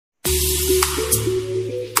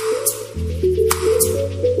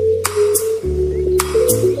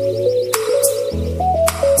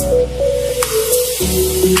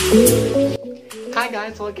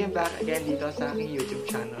guys! Welcome back again dito sa aking YouTube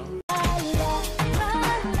channel.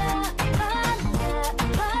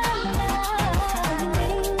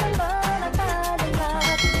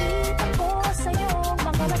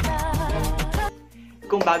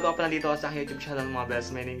 Kung bago ka pa lang dito sa aking YouTube channel mga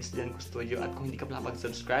best, my name is Dian Custodio at kung hindi ka pa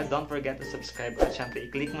nakapag-subscribe, don't forget to subscribe at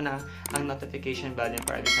syempre i-click mo na ang notification bell niya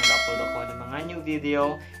para dito nag-upload ako ng mga new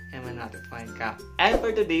video and ma-notify ka. And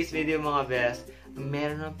for today's video mga best,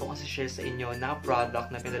 meron na po kasi share sa inyo na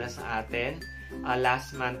product na pinadala sa atin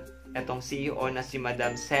last month. Etong CEO na si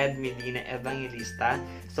Madam Sed Medina Evangelista.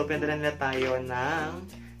 So pinadala nila tayo ng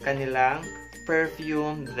kanilang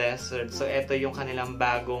Perfume Desert. So, ito yung kanilang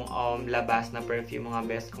bagong labas na perfume mga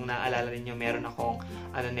best. Kung naaalala niyo meron akong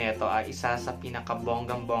isa sa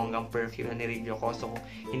pinaka-bonggang-bonggang perfume na ni-review ko. So, kung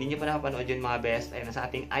hindi niyo pa nakapanood yun mga best, ay nasa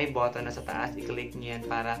ating I button na sa taas, i-click niyo yan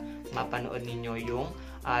para mapanood niyo yung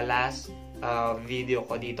last video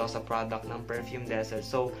ko dito sa product ng Perfume Desert.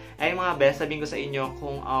 So, ay mga best, sabihin ko sa inyo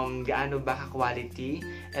kung gaano ba ka-quality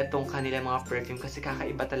etong kanilang mga perfume kasi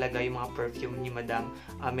kakaiba talaga yung mga perfume ni Madam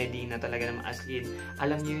Medina talaga naman as in.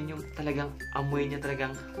 Alam niyo yun yung talagang amoy niya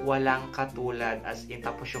talagang walang katulad as in.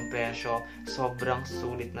 Tapos yung presyo, sobrang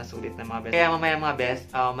sulit na mga best. Kaya mamaya mga best,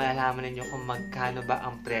 malalaman ninyo kung magkano ba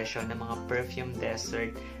ang presyo ng mga Perfume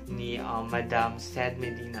Desert ni Madam Sed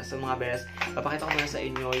Medina. So mga best, papakita ko muna sa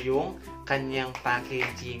inyo yung kanyang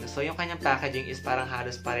packaging. So yung kanyang packaging is parang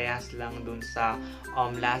halos parehas lang dun sa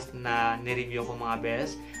last na ni-review ko mga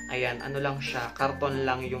best. Ayan, ano lang siya, karton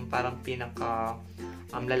lang yung parang pinaka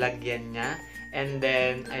lalagyan niya. And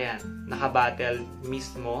then, ayan, naka-bottle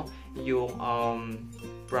mismo yung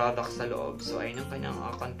product sa loob. So ayun yung kanyang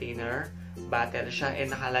container. Bottle siya.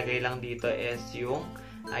 And nakalagay lang dito is yung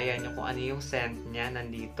ayan, yung kung ano yung scent niya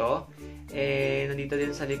nandito. Nandito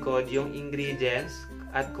din sa likod yung ingredients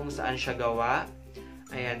at kung saan siya gawa.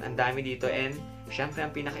 Ayan, ang dami dito. And syempre,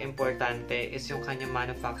 ang pinaka-importante is yung kanyang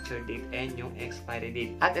manufacture date and yung expiry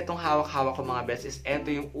date. At itong hawak-hawak ko mga best is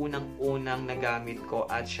ito yung unang-unang nagamit ko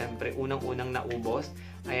at syempre, unang-unang naubos.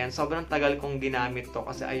 Ayan, sobrang tagal kong ginamit to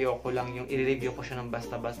kasi ayoko lang yung i-review ko siya ng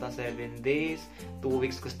basta-basta 7 days, 2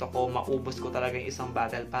 weeks. Gusto ko maubos ko talaga yung isang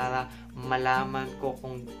bottle para malaman ko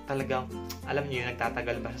kung talagang, alam niyo,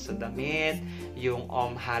 nagtatagal ba siya sa damit, yung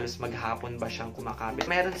halos maghapon ba siyang kumakabit.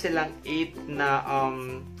 Meron silang 8 na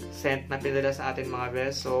scent na pinadala sa atin mga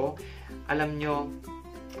best. So, alam nyo,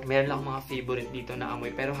 meron lang mga favorite dito na amoy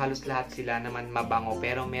pero halos lahat sila naman mabango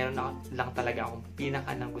pero meron lang talaga akong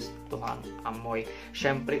pinaka nagustuhang amoy.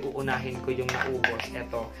 Syempre uunahin ko yung naubos.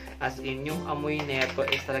 Ito, as in yung amoy neto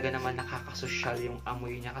is talaga naman nakakasosyal yung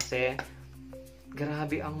amoy niya kasi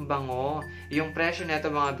grabe ang bango. Yung presyo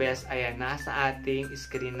nito mga best, ayan, nasa ating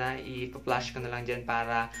screen na, i-flash ko na lang dyan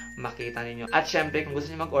para makita ninyo. At syempre, kung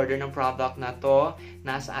gusto niyo mag-order ng product na to,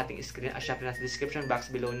 nasa ating screen, at syempre nasa description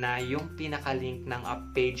box below na yung pinaka-link ng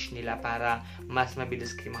page nila para mas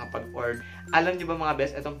mabilis kayo makapag-order. Alam niyo ba mga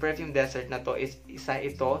best, itong Perfume Desert na to is isa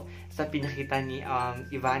ito sa pinakita ni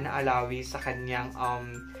Ivana Alawi sa kanyang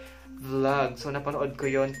vlog. So, napanood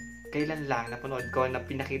ko yon kailan lang, napanood ko na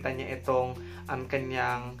pinakita niya itong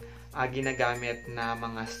kanyang ginagamit na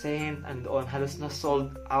mga scent and on. Halos na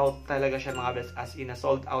sold out talaga siya mga best, as in na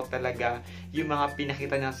sold out talaga yung mga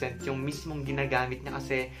pinakita niyang scent, yung mismong ginagamit niya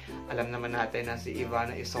kasi alam naman natin na si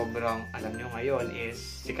Ivana is sobrang, alam niyo ngayon is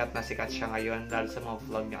sikat na sikat siya ngayon dahil sa mga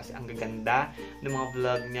vlog niya kasi ang gaganda ng mga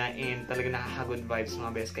vlog niya and talaga nakaka-good vibes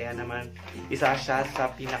mga best. Kaya naman isa siya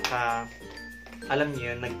sa pinaka, alam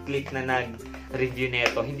niyo, nag-click na nag-review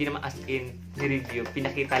nito. Hindi naman as in ni-review.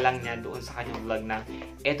 Pinakita lang niya doon sa kanyang vlog na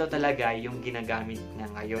ito talaga yung ginagamit niya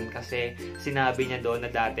ngayon. Kasi sinabi niya doon na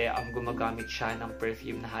dati gumagamit siya ng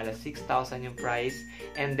perfume na halos 6,000 yung price.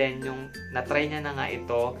 And then yung na-try niya na nga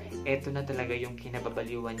ito na talaga yung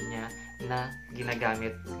kinababaliwan niya na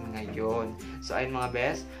ginagamit ngayon. So ayun mga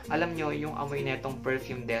best, alam nyo yung amoy na itong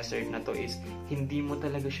Perfume Desert na to is hindi mo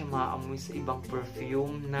talaga siya maamoy sa ibang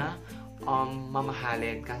perfume na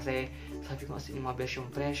mamahalin kasi sabi ko kasi mga best,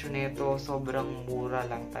 yung presyo nito sobrang mura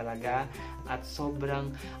lang talaga at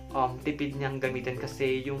sobrang tipid niyang gamitin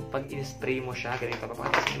kasi yung pag in-spray mo siya, ganito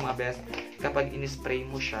papakita mga best, kapag in-spray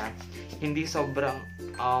mo siya hindi sobrang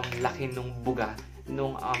laki nung buga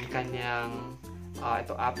nung kanyang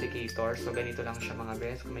ito applicator. So ganito lang siya mga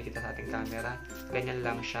best, kung makikita sa ating camera, ganyan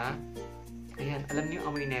lang siya. Ayan, alam niyo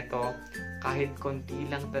yung amoy neto, kahit konti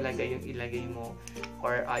lang talaga yung ilagay mo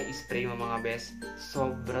or i-spray mo mga best,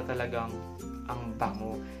 sobra talagang ang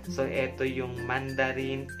bango. So, ito yung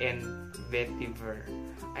Mandarin and Vetiver.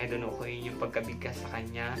 I don't know kung yun yung pagkabigkas sa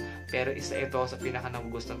kanya, pero isa ito sa pinaka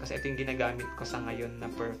nagugustuhan kasi ito yung ginagamit ko sa ngayon na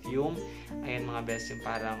perfume. Ayan mga best, yung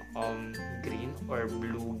parang green or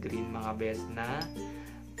blue-green mga best na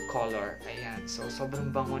color. Ayan. So,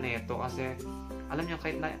 sobrang bango na ito kasi alam nyo,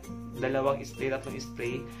 kahit na dalawang spray, tatlong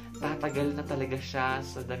spray, tatagal na talaga siya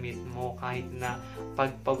sa damit mo. Kahit na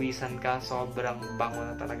pagpawisan ka, sobrang bango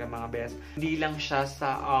na talaga mga best. Hindi lang siya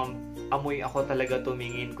sa amoy ako talaga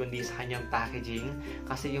tumingin, kundi sa kanyang packaging.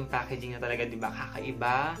 Kasi yung packaging na talaga, di ba,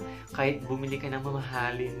 kakaiba. Kahit bumili ka ng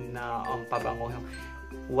mamahalin na pabango,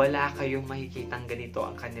 wala kayong makikitang ganito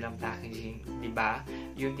ang kanilang packaging, di ba?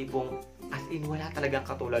 Yung tipong as in, wala talagang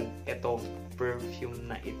katulad itong perfume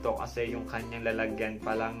na ito kasi yung kanyang lalagyan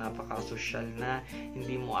pa lang napaka-social na,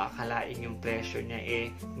 hindi mo akalain yung presyo niya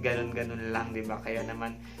ganun-ganun lang, di ba? Kaya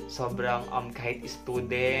naman sobrang kahit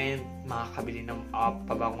student makakabili ng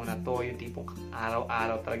pabango na to, yung tipong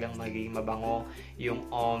araw-araw talagang magiging mabango yung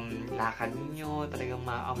lakad ninyo, talagang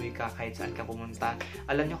maamoy ka kahit saan ka pumunta.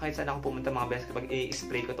 Alam nyo, kahit saan ako pumunta mga best, kapag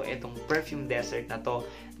i-spray ko to, itong perfume desert na to,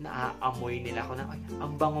 naaamoy nila ako na, ay,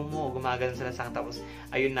 ang bango mo, gumagano sila sa tapos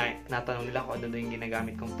ayun na, natanong nila ko ano yung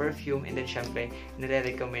ginagamit kong perfume, and then syempre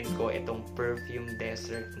nire-recommend ko itong perfume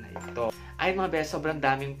desert na ito. Ay mga best, sobrang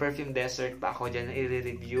daming perfume desert pa ako dyan na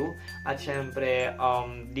i-review, at syempre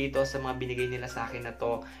dito sa mga binigay nila sa akin na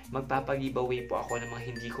to, magpapag-giveaway po ako ng mga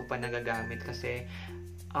hindi ko pa nagagamit kasi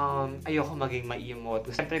ayoko maging ma-emote.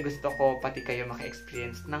 Siyempre gusto ko pati kayo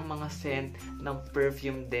maka-experience ng mga scent ng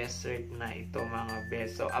perfume desert na ito mga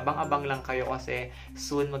best. So abang-abang lang kayo kasi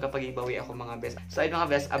soon magkapag-giveaway ako mga best. So ayun mga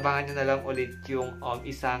best, abangan nyo na lang ulit yung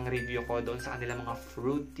isang review ko doon sa kanilang mga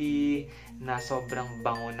fruity na sobrang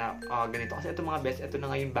bango na ganito. Kasi ito mga best, ito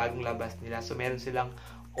na nga yung bagong labas nila. So meron silang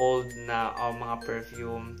old na mga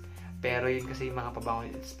perfume. Pero yun kasi yung mga pabango,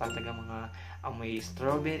 it's talaga mga amoy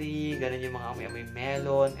strawberry, ganun yung mga amoy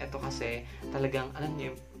melon. Ito kasi talagang, alam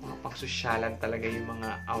niyo, mga pang-sosyalan talaga yung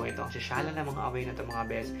mga amoy ito. Ang sosyalan na mga amoy na ito mga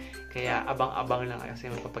best. Kaya abang-abang lang kasi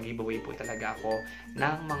magpapag-giveaway po talaga ako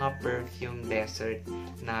ng mga perfume desert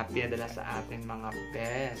na pinadala sa atin mga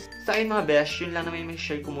best. Sa akin mga best, yun lang naman yung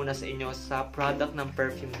share ko muna sa inyo sa product ng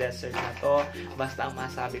perfume desert na to. Basta ang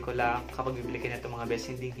masabi ko lang, kapag bibili kayo na ito mga best,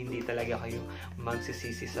 hindi talaga kayo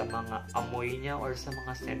magsisisi sa mga amoy niya or sa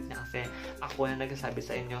mga scent niya kasi ako na nagsasabi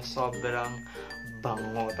sa inyo, sobrang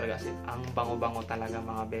bango talaga. Ang bango-bango talaga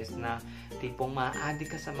mga best, na tipong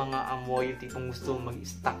ma-addict ka sa mga amoy, yung tipong gusto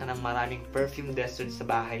mag-stock ng maraming perfume desert sa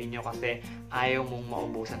bahay nyo kasi ayaw mong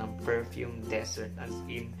maubusan ng perfume desert. As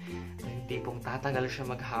in, yung tipong tatagal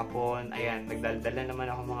siya maghapon. Ayan, nagdaldala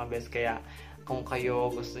naman ako mga best, kaya kung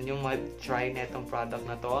kayo gusto nyo mag-try na itong product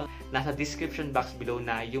na to, nasa description box below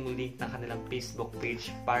na yung link ng kanilang Facebook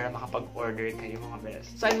page para makapag-order kayo mga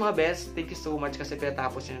best. So ayun mga best, thank you so much kasi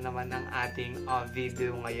pinatapos nyo naman ng ating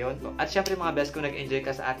video ngayon. At syempre mga best, kung nag-enjoy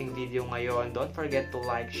ka sa ating video ngayon, don't forget to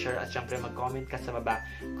like, share, at syempre mag-comment ka sa baba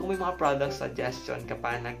kung may mga product suggestion ka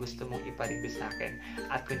pa na gusto mong ipa-review sa akin.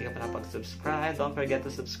 At kung hindi ka pa napag-subscribe, don't forget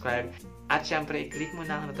to subscribe. At syempre, i-click mo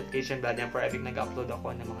na ang notification bell niya para every nag-upload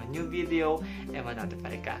ako ng mga new video,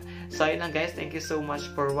 ma-notify ka. So, ayun lang guys. Thank you so much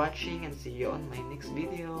for watching and see you on my next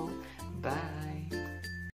video. Bye!